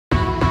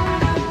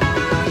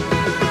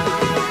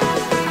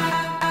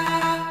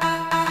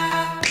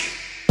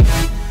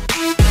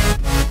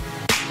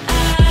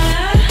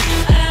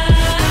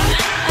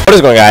What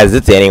is going on, guys?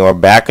 It's Danny. We're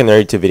back in the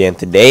YouTube video, and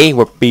today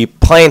we'll be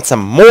playing some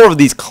more of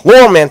these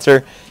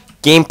CHLOROMANCER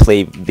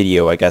gameplay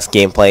video, I guess.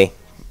 Gameplay,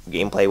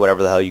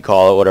 whatever the hell you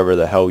call it, whatever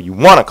the hell you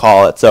want to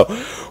call it. So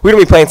we're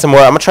going to be playing some more.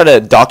 I'm going to try to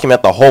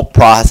document the whole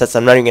process.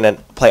 I'm not even going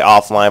to play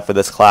offline for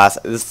this class.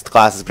 This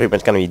class is pretty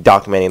much going to be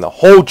documenting the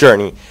whole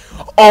journey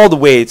all the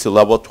way to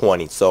level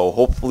 20. So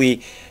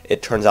hopefully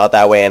it turns out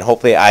that way, and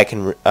hopefully I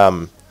can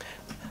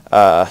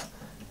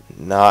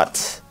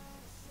not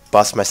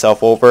bust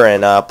myself over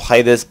and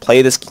play this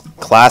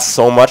class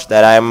so much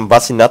that I'm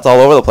busting nuts all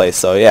over the place.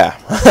 So yeah,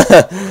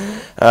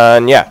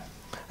 and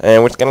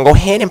we're just gonna go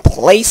ahead and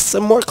play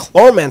some more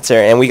CHLOROMANCER,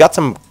 and we got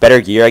some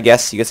better gear, I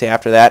guess you could say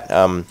after that.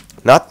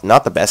 Not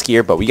the best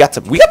gear, but we got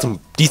some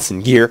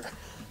decent gear.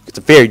 It's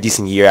a very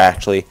decent gear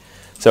actually.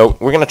 So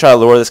we're gonna try to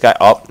lure this guy.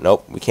 Oh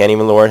nope, we can't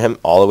even lure him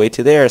all the way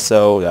to there.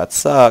 So that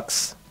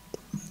sucks.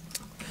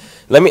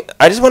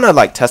 I just want to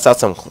like test out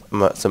some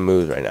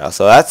moves right now.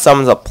 So that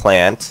summons a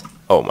plant.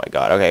 Oh my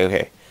god,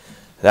 okay.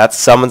 That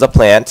summons a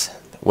plant.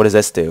 What does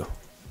this do?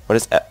 What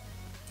is that?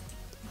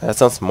 That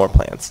summons some more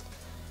plants.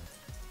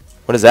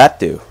 What does that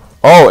do?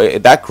 Oh,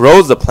 that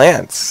grows the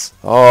plants.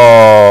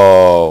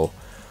 Oh,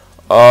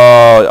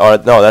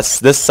 no,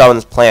 this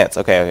summons plants.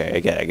 Okay,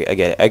 I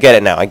get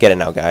it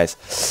now, guys.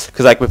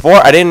 Because like before,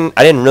 I didn't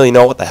really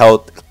know what the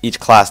hell each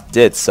class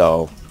did.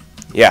 So,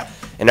 yeah.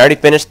 And I already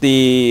finished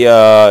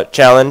the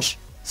challenge.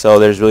 So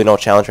there's really no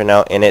challenge right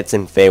now, and it's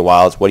in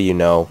Feywilds. What do you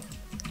know?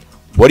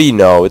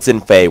 It's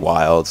in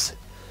Feywilds.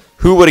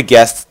 Who would have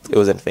guessed it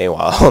was in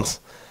Feywilds?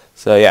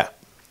 So yeah.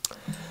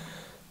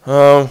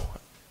 I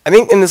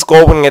think in this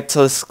goal, we're gonna get to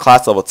this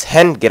class level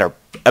 10, get our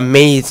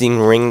amazing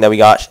ring that we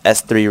got,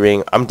 S3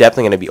 ring. I'm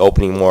definitely gonna be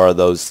opening more of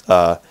those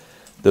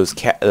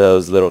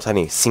little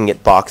tiny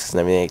singlet boxes and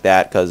everything like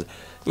that, because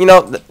you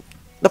know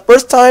the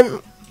first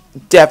time,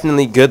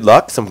 definitely good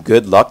luck, some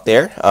good luck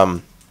there.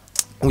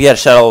 We had a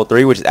shadow level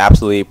 3, which is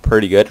absolutely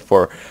pretty good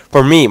for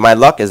me. My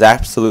luck is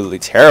absolutely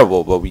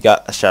terrible, but we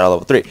got a shadow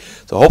level 3.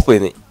 So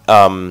hopefully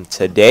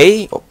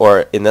today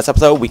or in this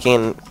episode, we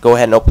can go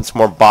ahead and open some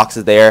more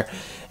boxes there,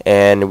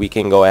 and we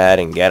can go ahead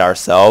and get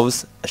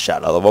ourselves a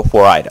shadow level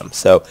 4 item.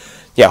 So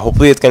yeah,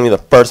 hopefully it's going to be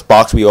the first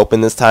box we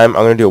open this time.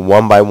 I'm going to do it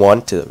one by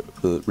one to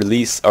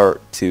release or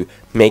to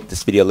make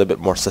this video a little bit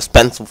more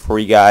suspenseful for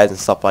you guys and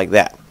stuff like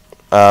that.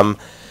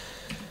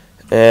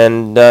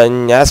 And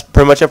that's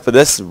pretty much it for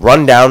this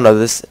rundown of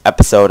this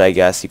episode, I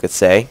guess you could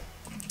say.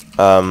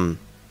 I'm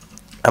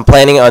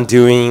planning on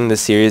doing the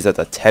series as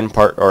a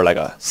 10-part or like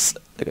a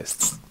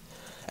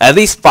at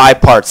least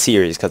 5-part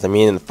series, because I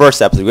mean in the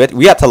first episode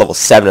we got to level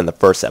 7 in the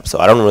first episode.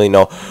 I don't really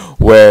know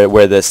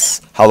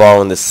how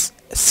long this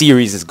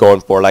series is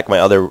going for like my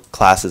other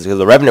classes, because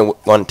the Revenant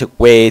one took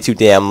way too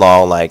damn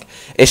long. Like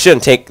it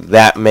shouldn't take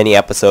that many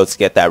episodes to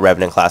get that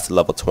Revenant class to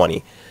level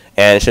 20.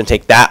 And it shouldn't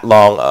take that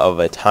long of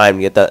a time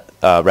to get the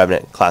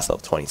Revenant class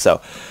level 20. So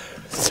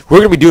we're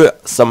going to be doing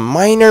some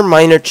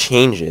minor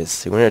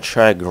changes. We're going to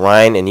try to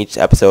grind in each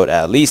episode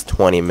at least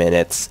 20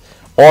 minutes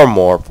or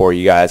more for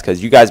you guys,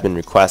 because you guys have been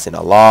requesting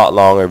a lot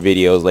longer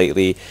videos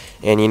lately.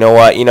 And you know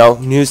what?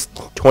 News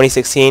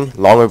 2016,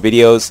 longer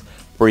videos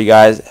for you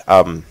guys.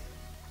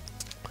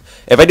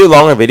 If I do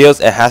longer videos,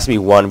 it has to be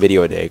 1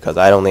 video a day, because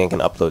I don't think I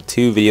can upload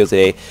 2 videos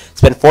a day.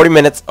 Spend 40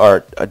 minutes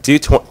or do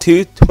 2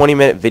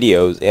 20-minute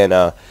videos and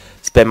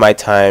spend my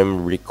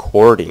time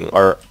recording.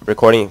 Alright,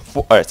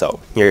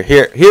 so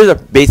here's a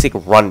basic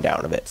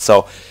rundown of it.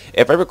 So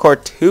if I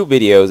record 2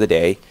 videos a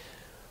day,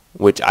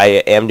 which I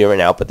am doing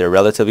right now, but they're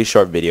relatively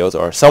short videos,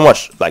 or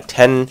somewhat like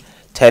 10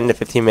 to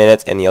 15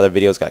 minutes, and the other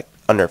videos got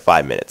under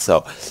 5 minutes.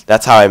 So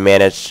that's how I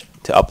managed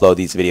to upload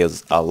these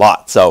videos a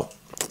lot. So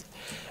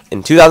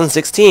in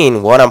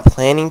 2016, what I'm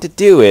planning to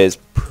do is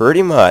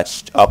pretty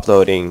much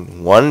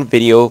uploading 1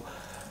 video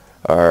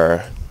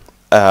or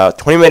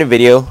 20-minute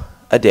video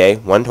a day,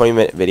 1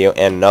 20-minute video,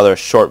 and another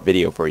short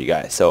video for you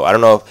guys. So I don't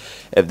know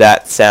if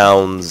that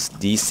sounds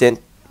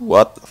decent.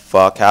 What the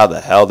fuck? How the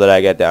hell did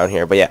I get down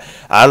here? But yeah,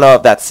 I don't know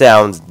if that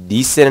sounds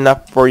decent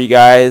enough for you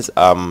guys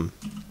or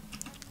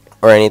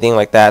anything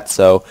like that.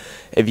 So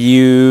if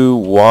you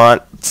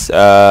want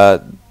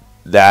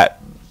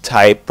that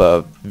type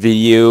of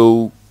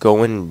video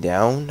going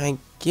down, I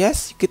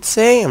guess you could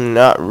say. I'm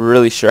not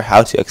really sure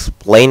how to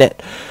explain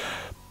it,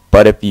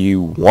 but if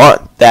you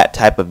want that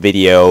type of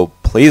video,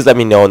 please let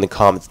me know in the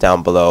comments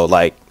down below.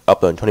 Like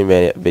upload a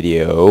 20-minute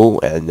video,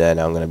 and then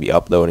I'm gonna be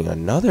uploading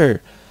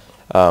another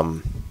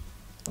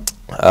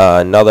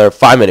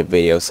 5-minute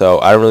video. So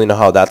I don't really know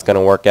how that's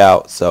gonna work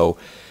out. So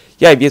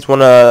yeah, if you just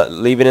want to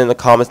leave it in the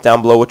comments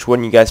down below which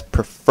one you guys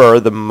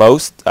prefer the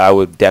most, I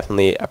would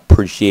definitely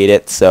appreciate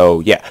it. So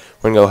yeah,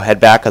 we're gonna go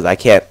head back, because I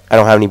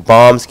don't have any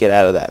bombs to get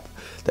out of that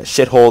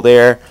shithole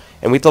there.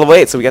 And we have to level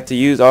 8, so we got to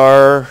use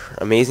our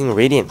amazing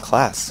Radiant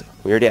class.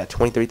 We already at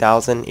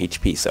 23,000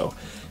 HP, so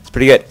it's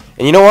pretty good.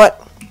 And you know what?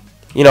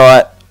 I'm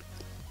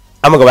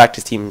gonna go back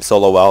to Team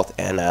Solo Wealth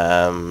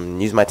and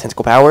use my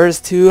tentacle powers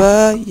to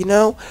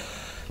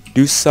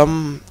do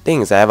some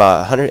things. I have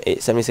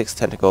 176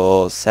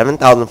 tentacles,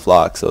 7,000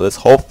 flocks, so this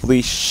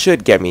hopefully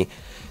should get me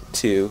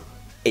to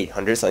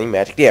 800 something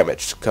magic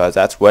damage, because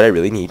that's what I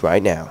really need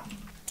right now.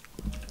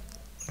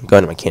 I'm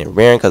going to my Cannon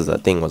Barbarian because the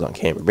thing was on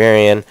Cannon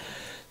Barbarian.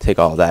 Take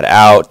all that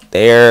out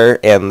there,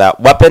 and that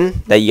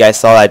weapon that you guys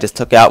saw I just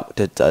took out,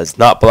 that does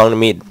not belong to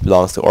me. It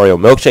belongs to Oreo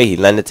Milkshake. He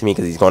lent it to me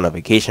because he's going on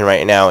vacation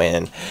right now,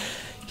 and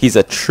he's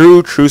a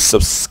true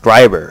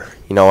subscriber.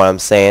 You know what I'm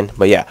saying?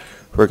 But yeah,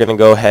 we're gonna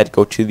go ahead,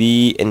 go to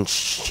the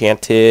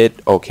enchanted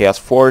Chaos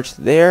Forge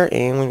there,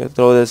 and we're gonna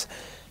throw this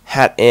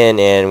hat in,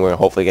 and we're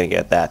hopefully gonna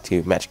get that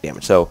to magic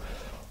damage. So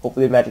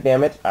hopefully magic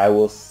damage. I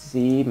will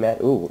see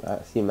I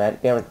see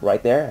magic damage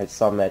right there. I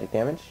saw magic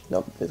damage.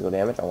 Nope, physical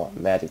damage. I want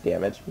magic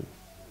damage.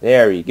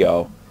 There you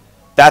go.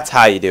 That's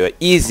how you do it.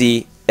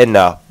 Easy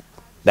enough.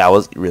 That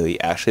was really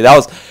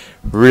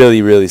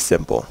really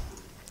simple.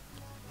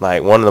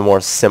 Like one of the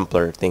more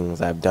simpler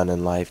things I've done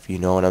in life, you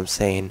know what I'm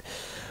saying?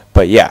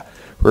 But yeah,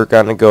 we're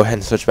gonna go ahead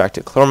and switch back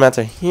to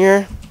CHLOROMANCER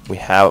here.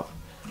 We're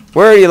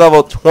already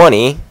level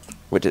 20,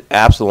 which is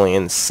absolutely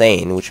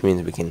insane, which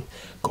means we can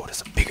go to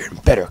some bigger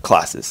and better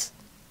classes.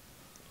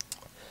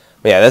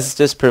 But yeah, this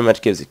just pretty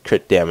much gives it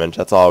crit damage.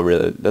 That's all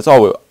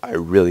I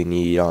really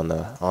need on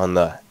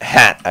the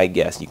hat, I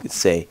guess you could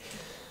say.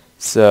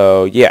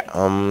 So yeah,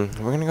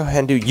 we're gonna go ahead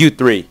and do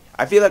U3.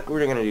 I feel like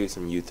we're gonna do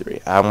some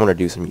U3. I want to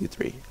do some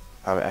U3.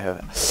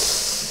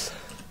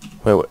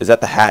 Wait, is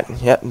that the hat?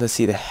 Yep, let's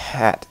see the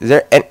hat.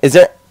 Is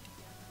there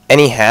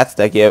any hats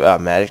that give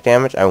magic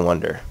damage? I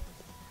wonder.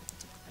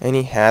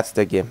 Any hats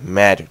that give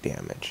magic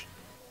damage?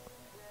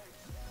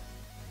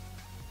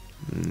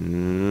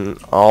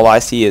 All I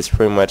see is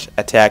pretty much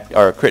attack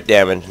or crit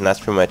damage, and that's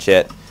pretty much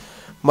it.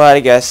 But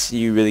I guess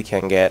you really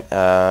can get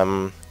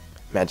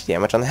magic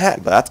damage on the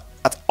hat, but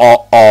that's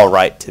all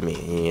right to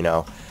me, you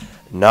know.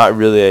 Not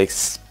really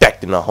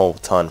expecting a whole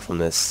ton from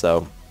this,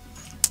 so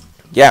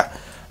yeah.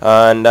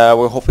 And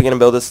we're hopefully gonna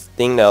build this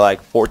thing to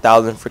like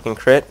 4,000 freaking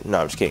crit. No,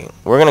 I'm just kidding.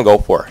 We're gonna go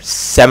for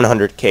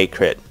 700k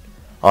crit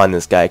on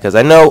this guy, because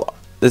I know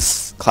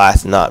this class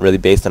is not really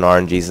based on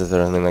RNGs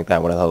or anything like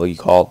that. What the hell you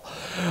call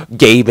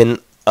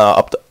Gaben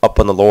up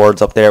on the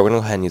lords up there. We're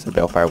gonna go ahead and use the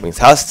Balefire wings.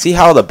 See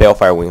how the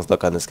Balefire wings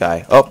look on this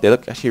guy. Oh, they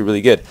look actually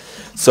really good.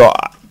 So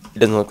it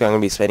doesn't look like I'm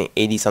gonna be spending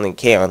 80 something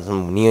k on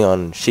some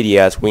neon shitty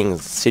ass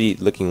wings,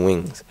 shitty looking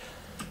wings.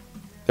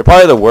 They're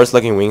probably the worst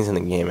looking wings in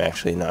the game,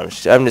 actually. No,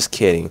 I'm just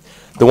kidding.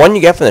 The one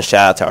you get from the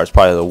Shadow Tower is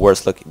probably the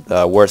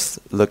worst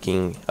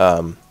looking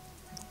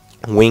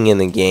wing in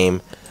the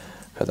game.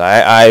 Because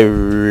I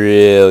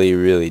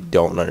really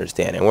don't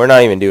understand it. We're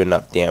not even doing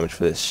enough damage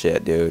for this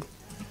shit, dude.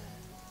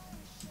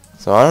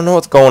 So I don't know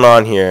what's going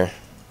on here.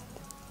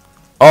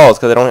 Oh, it's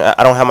because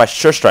I don't have my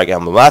Sure Strike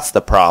emblem. That's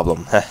the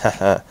problem.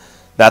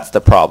 That's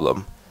the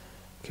problem.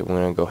 Okay, we're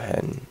gonna go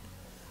ahead and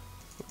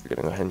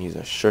use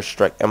a Sure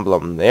Strike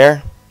emblem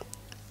there.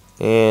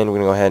 And we're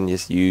gonna go ahead and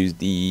just use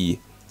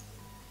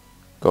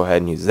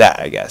that,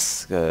 I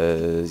guess,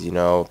 because you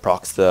know,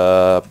 procs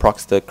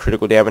the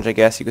critical damage, I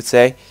guess you could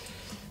say.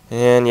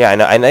 And yeah,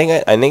 I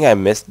think I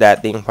missed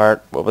that thing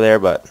part over there,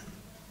 but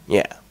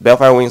yeah,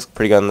 Balefire wings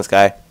pretty good on this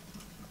guy.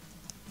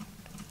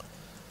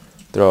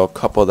 Throw a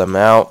couple of them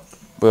out.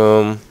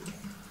 Boom,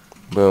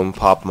 boom.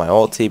 Pop my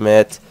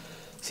ultimate.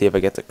 See if I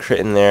get the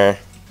crit in there.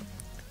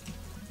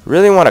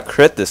 Really want to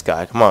crit this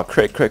guy. Come on,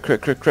 crit.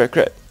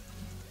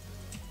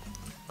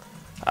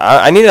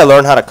 I need to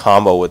learn how to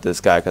combo with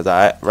this guy, because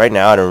right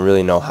now I don't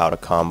really know how to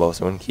combo.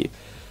 So I'm gonna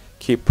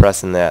keep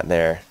pressing that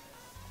there.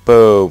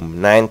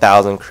 Boom,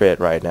 9,000 crit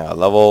right now.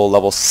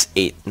 Level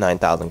 8,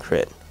 9,000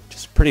 crit.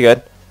 Just pretty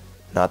good.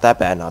 Not that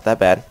bad.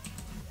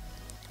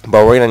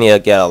 But we're gonna need to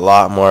get a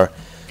lot more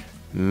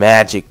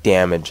magic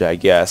damage, I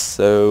guess.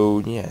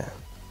 So yeah.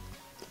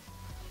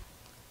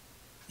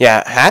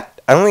 Yeah, hat.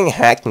 I don't think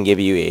hat can give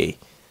you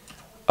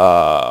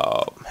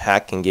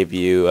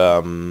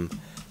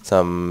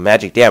some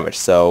magic damage.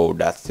 So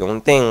that's the only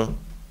thing.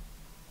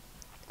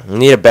 I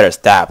need a better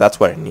staff.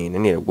 That's what I need. I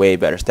need a way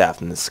better staff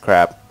than this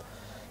crap.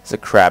 It's a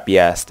crappy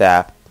ass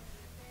staff.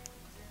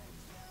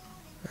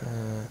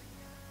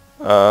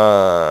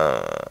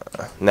 Nah.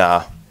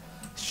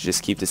 Should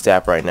just keep the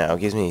staff right now.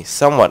 It gives me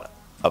somewhat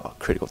of a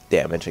critical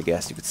damage, I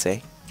guess you could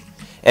say.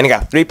 And I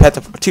got two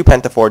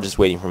Pentaforges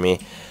waiting for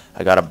me.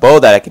 I got a bow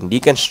that I can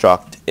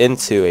deconstruct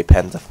into a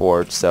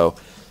Pentaforge, so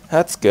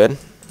that's good.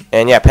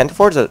 And yeah,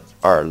 Pentaforges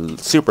are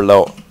super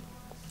low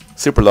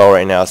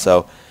right now,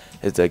 so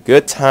it's a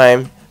good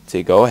time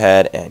to go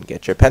ahead and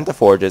get your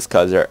Pentaforges,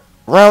 because they're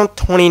around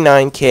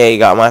 29k.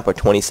 Got mine for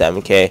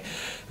 27k. It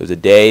was a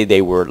day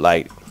they were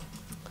like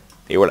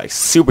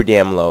super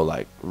damn low,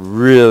 like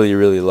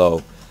really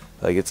low.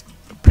 Like it's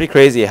pretty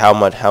crazy how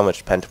much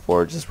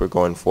Pentaforges we're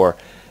going for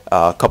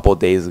a couple of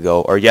days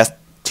ago, or yes,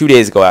 2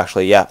 days ago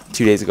actually. Yeah,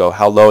 2 days ago.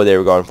 How low they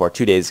were going for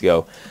 2 days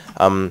ago.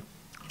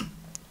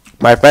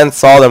 My friends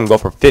saw them go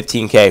for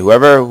 15k.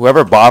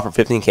 Whoever bought for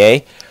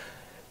 15k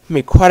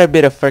made quite a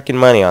bit of freaking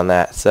money on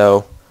that.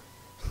 So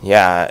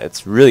yeah,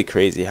 it's really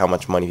crazy how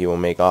much money people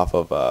make off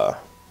of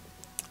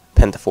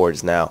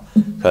Pentaforges now,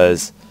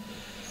 because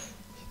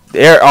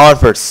they're on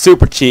for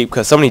super cheap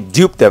because somebody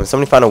duped them.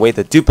 Somebody found a way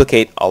to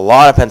duplicate a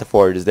lot of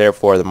Pentaforges.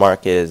 Therefore, the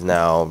market is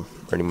now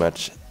pretty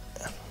much,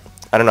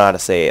 I don't know how to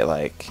say it,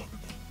 like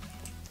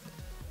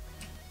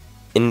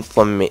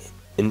inflamed,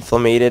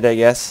 I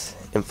guess,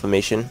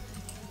 inflammation,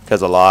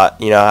 because a lot,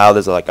 you know how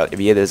there's like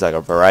there's like a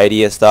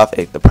variety of stuff,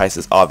 the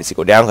prices obviously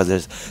go down because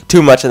there's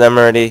too much of them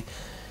already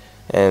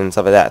and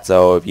stuff like that.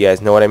 So if you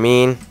guys know what I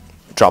mean,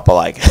 drop a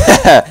like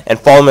and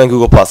follow me on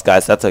Google Plus,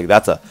 guys. That's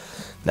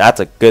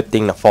a good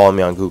thing to follow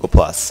me on Google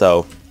Plus.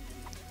 So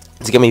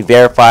to get me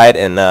verified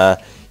and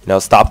you know,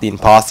 stop the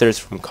imposters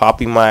from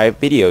copying my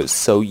videos.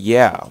 So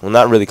yeah, well,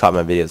 not really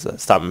copying my videos,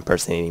 stop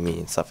impersonating me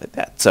and stuff like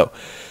that. So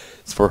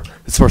it's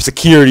for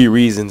security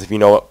reasons. If you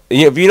know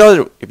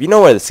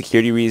where the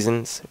security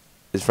reasons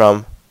is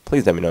from,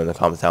 please let me know in the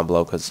comments down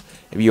below. Because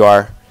if you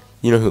are,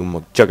 you know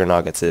who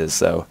Juggernauts is.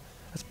 So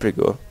that's pretty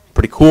cool.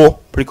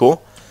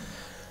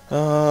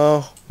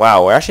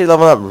 Wow, we're actually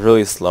leveling up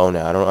really slow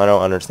now. I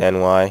don't understand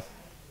why.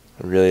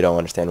 I really don't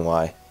understand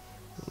why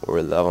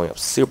we're leveling up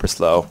super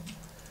slow.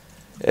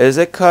 Is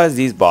it cause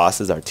these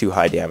bosses are too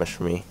high damage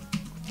for me?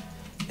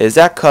 Is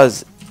it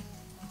cause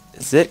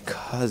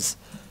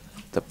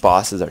the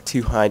bosses are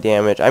too high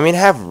damage? I mean, I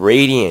have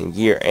Radiant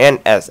Gear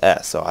and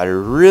SS, so I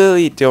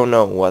really don't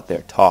know what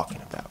they're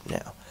talking about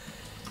now.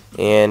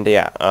 And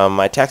yeah,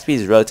 my attack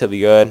speed is relatively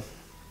good.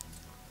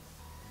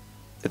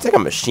 It's like a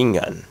machine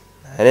gun.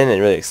 I didn't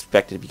really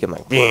expect it to become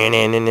like.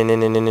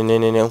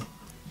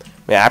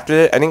 But after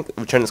it, I think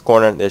we turn this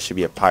corner, there should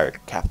be a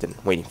pirate captain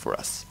waiting for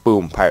us.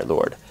 Boom, pirate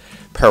lord.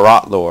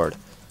 Pirate Lord.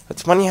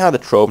 It's funny how the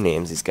Trove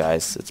names these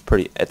guys.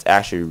 It's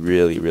actually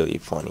really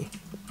funny.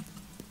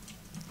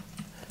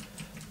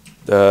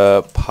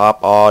 The pop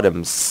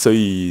autumn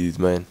seas,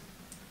 man.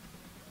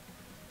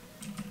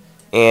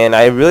 And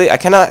I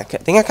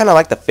think I kind of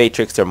like the Fate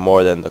Trickster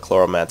more than the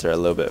CHLOROMANCER a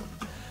little bit.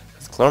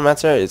 Because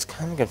CHLOROMANCER is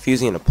kind of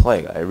confusing to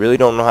play. I really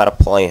don't know how to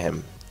play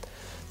him.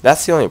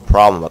 That's the only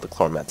problem about the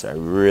CHLOROMANCER. I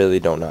really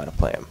don't know how to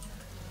play him.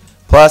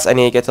 Plus, I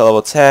need to get to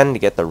level 10 to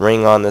get the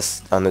ring on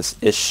this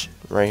ish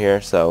right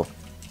here. So,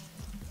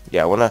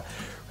 yeah, I'm gonna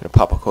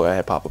pop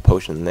a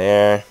potion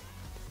there.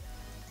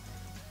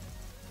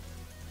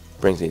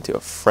 Brings me to a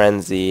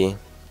frenzy.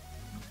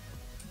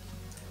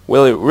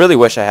 Really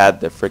wish I had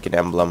the freaking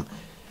emblem.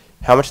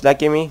 How much did that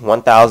give me?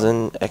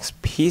 1,000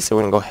 XP. So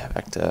we're gonna go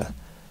back to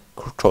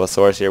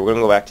Trovosaurus here. We're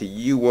gonna go back to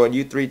U1.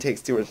 U3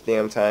 takes too much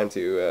damn time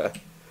to.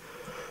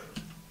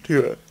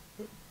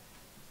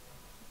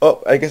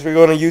 Oh, I guess we're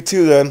going to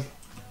U2 then.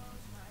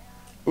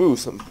 Ooh,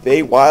 some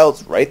Fey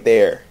Wilds right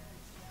there.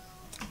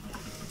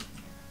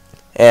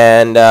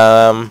 And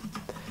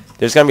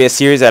there's gonna be a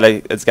series that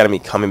it's gonna be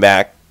coming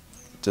back.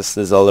 Just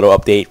as a little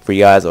update for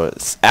you guys, or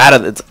it's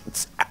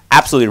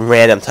absolutely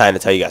random time to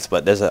tell you guys,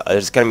 but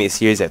there's gonna be a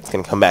series that's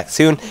gonna come back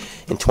soon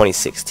in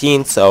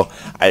 2016. So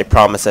I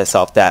promised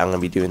myself that I'm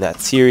gonna be doing that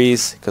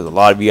series because a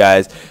lot of you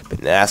guys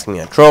been asking me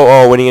on Trove,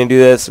 oh, when are you gonna do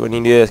this? When are you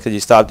gonna do this? Because you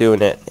stopped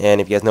doing it.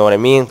 And if you guys know what I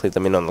mean, please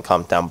let me know in the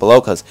comments down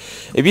below. Because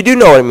if you do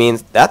know what it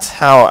means, that's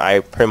how I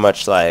pretty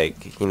much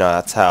like, you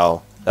know,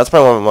 that's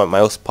probably one of my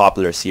most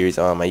popular series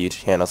on my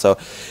YouTube channel. So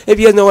if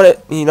you guys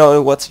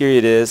know what series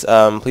it is,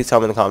 please tell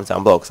me in the comments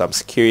down below because I'm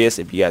curious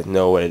if you guys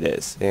know what it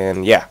is.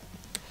 And yeah,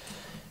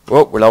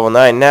 well, we're level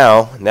 9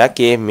 now. And that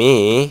gave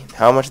me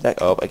how much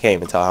that? Oh, I can't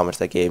even tell how much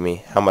that gave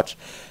me. How much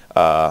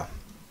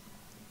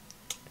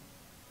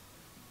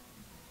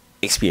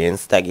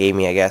experience that gave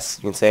me, I guess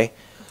you can say.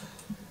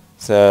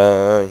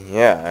 So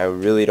yeah, I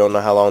really don't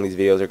know how long these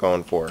videos are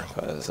going for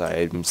because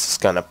I'm just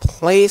gonna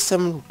play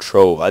some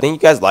Trove. I think you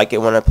guys like it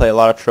when I play a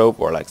lot of Trove,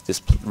 or like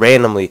just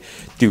randomly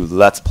do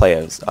let's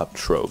plays of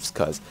Troves,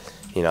 because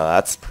you know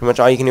that's pretty much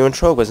all you can do in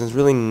Trove. Because there's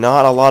really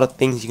not a lot of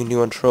things you can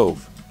do in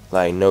Trove.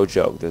 Like, no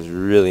joke, there's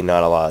really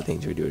not a lot of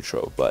things you can do in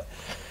Trove. But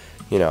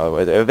you know,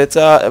 if it's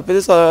I'm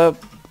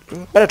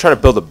gonna try to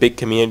build a big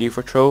community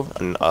for Trove,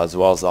 and as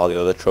well as all the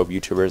other Trove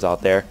YouTubers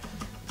out there.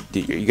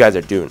 You guys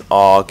are doing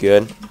all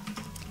good.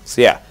 So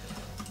yeah,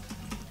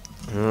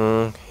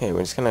 okay,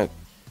 we're just gonna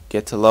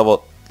get to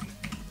level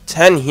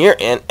 10 here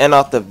and end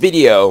off the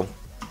video.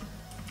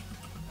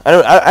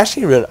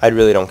 I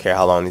really don't care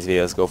how long these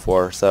videos go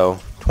for. So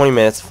 20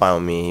 minutes, fine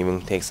with me.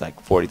 Even takes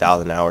like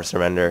 40,000 hours to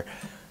render.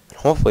 And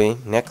hopefully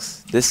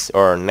next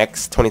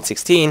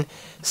 2016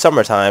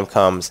 summertime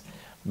comes,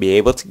 be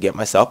able to get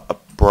myself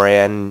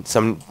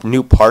some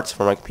new parts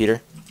for my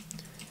computer,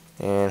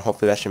 and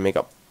hopefully that should make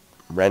up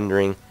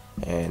rendering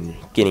and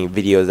getting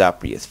videos out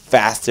pretty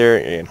faster,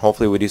 and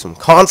hopefully we'll do some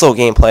console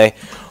gameplay.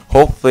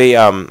 Hopefully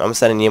I'm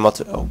sending an email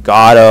to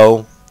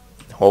Elgato.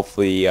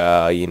 Hopefully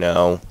you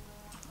know,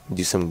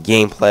 do some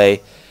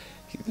gameplay,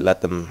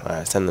 let them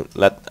ask them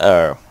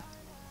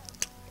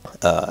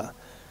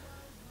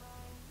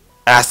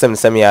to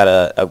send me out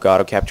a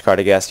Elgato capture card,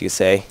 I guess you could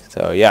say.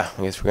 So yeah,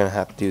 I guess we're gonna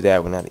have to do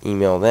that. We're gonna have to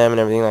email them and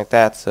everything like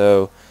that.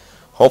 So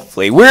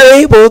hopefully we're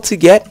able to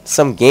get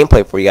some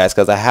gameplay for you guys,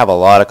 because I have a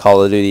lot of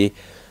Call of Duty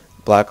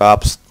Black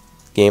Ops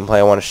gameplay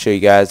I want to show you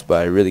guys,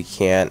 but I really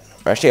can't.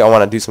 Or actually, I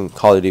want to do some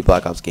Call of Duty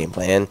Black Ops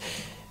gameplay,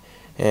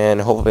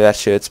 and hopefully that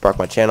should spark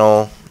my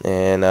channel,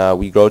 and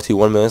we grow to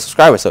 1 million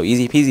subscribers. So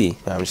easy peasy.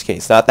 No, I'm just kidding.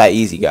 It's not that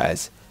easy,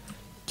 guys.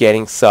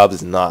 getting subs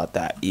is not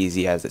that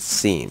easy as it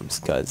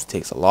seems, because it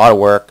takes a lot of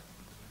work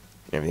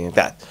and everything like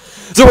that.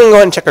 So we're gonna go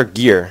ahead and check our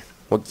gear.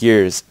 What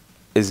gears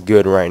is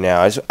good right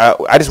now?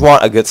 I just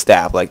want a good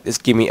staff. Like,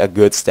 just give me a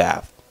good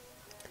staff.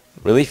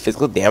 Really,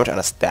 physical damage on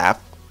a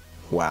staff?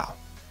 Wow.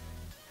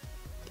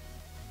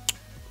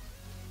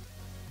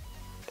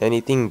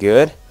 Anything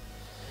good?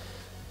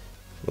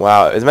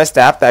 Wow, is my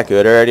staff that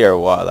good already or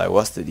what? Like,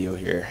 what's the deal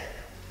here?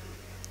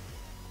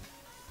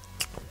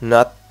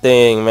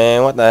 Nothing,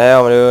 man. What the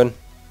hell, dude?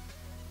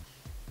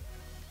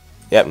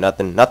 Yep,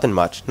 nothing. Nothing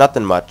much.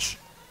 Nothing much.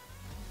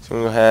 So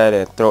I'm gonna go ahead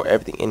and throw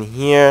everything in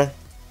here.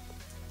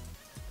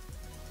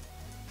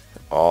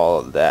 All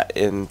of that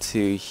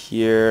into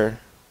here.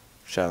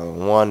 Shadow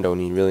 1,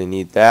 don't really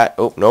need that.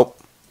 Oh, nope.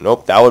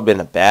 Nope, that would have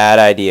been a bad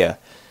idea.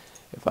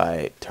 If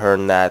I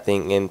turn that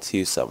thing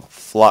into some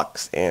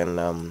flux and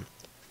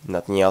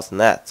nothing else than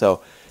that.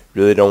 So,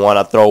 really don't want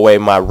to throw away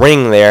my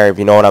ring there, if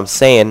you know what I'm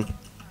saying.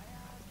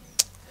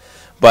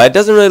 But it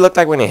doesn't really look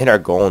like we're going to hit our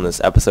goal in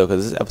this episode,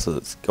 because this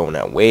episode is going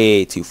out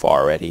way too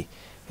far already.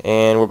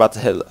 And we're about to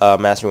hit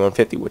Mastery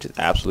 150, which is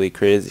absolutely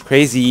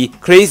crazy.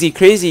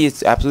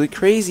 It's absolutely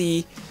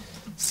crazy.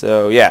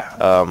 So, yeah.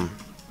 I'm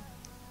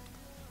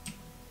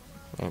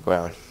going to go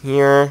down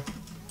here.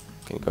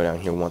 Going to go down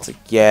here once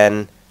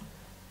again.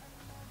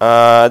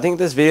 I think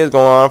this video is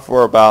going on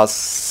for about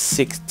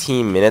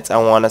 16 minutes, I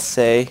want to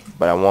say.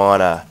 But I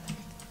want to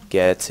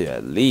get it to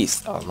at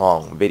least a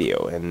long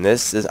video. And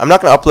this is, I'm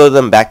not going to upload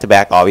them back to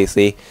back,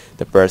 obviously.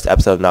 The first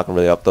episode, I'm not going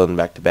to really upload them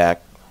back to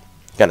back.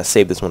 Going to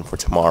save this one for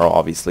tomorrow,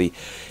 obviously.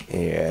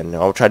 And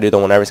I'll try to do the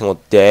one every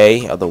single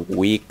day of the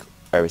week.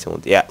 Every single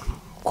day. Yeah,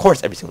 of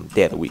course, every single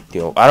day of the week.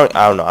 You know, I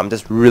don't know. I'm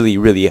just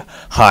really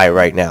high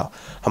right now.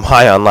 I'm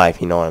high on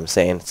life, you know what I'm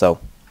saying? So,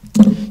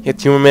 hit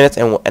 2 more minutes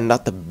and we'll end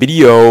out the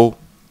video.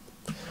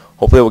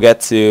 Hopefully we'll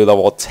get to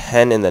level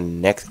 10 in the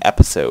next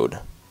episode.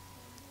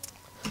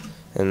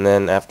 And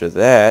then after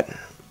that,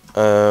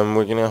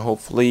 we're going to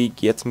hopefully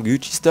get some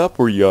Gucci stuff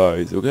for you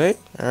guys, okay?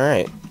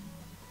 Alright.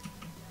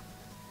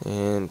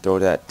 And throw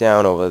that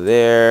down over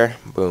there.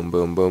 Boom,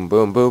 boom, boom,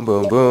 boom, boom,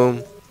 boom,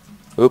 boom.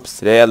 Oops,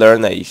 today I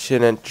learned that you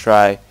shouldn't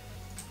try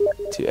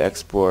to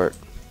export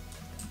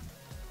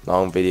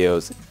long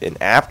videos in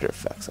After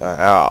Effects.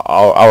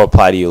 I'll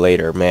reply to you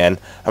later, man.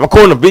 I'm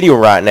recording a video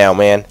right now,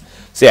 man.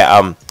 So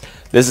yeah,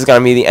 this is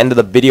gonna be the end of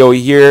the video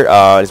here.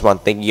 I just want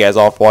to thank you guys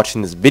all for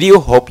watching this video.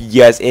 Hope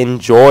you guys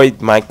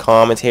enjoyed my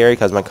commentary,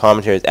 because my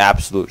commentary is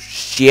absolute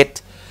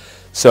shit.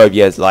 So if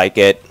you guys like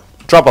it,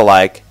 drop a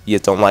like. If you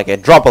guys don't like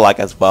it, drop a like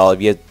as well.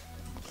 If you guys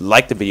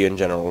like the video in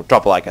general,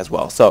 drop a like as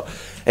well. So,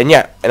 and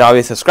yeah, and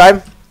obviously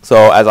subscribe.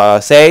 So as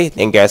I say,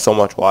 thank you guys so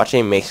much for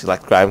watching. Make sure to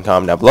like, subscribe, and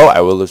comment down below. I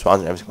will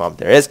respond to every single comment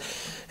there is.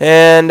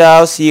 And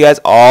I'll see you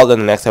guys all in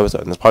the next episode.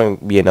 And there's probably going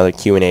to be another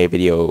Q&A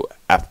video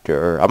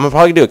after. I'm going to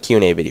probably do a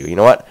Q&A video. You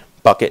know what?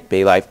 Bucket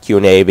Bay Life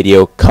Q&A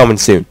video coming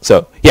soon.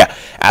 So yeah,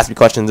 ask me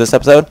questions this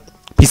episode.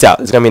 Peace out.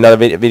 There's going to be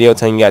another video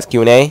telling you guys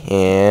Q&A.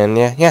 And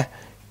yeah.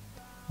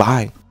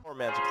 Bye.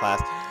 CHLOROMANCER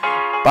class.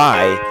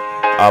 Bye.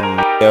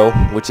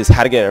 Which is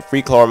how to get a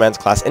free CHLOROMANCER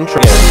class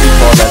intro. Get a free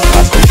CHLOROMANCER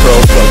class intro.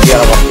 So if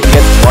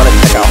you want to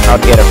check out how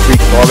to get a free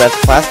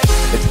CHLOROMANCER class,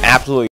 it's absolutely